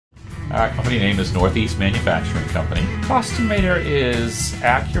Our company name is Northeast Manufacturing Company. Costimator is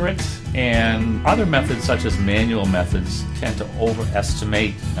accurate, and other methods such as manual methods tend to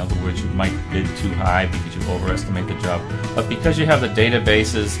overestimate. In other words, you might bid too high because you overestimate the job. But because you have the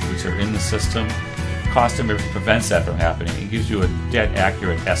databases which are in the system, Costimator prevents that from happening. It gives you a dead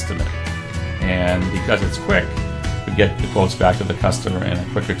accurate estimate. And because it's quick, we get the quotes back to the customer in a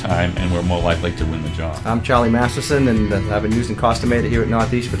quicker time, and we're more likely to win the job. I'm Charlie Masterson, and I've been using Costimator here at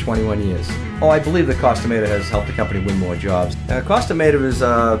Northeast for 21 years. I believe that Costimator has helped the company win more jobs. Costimator is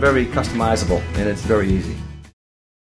very customizable, and it's very easy.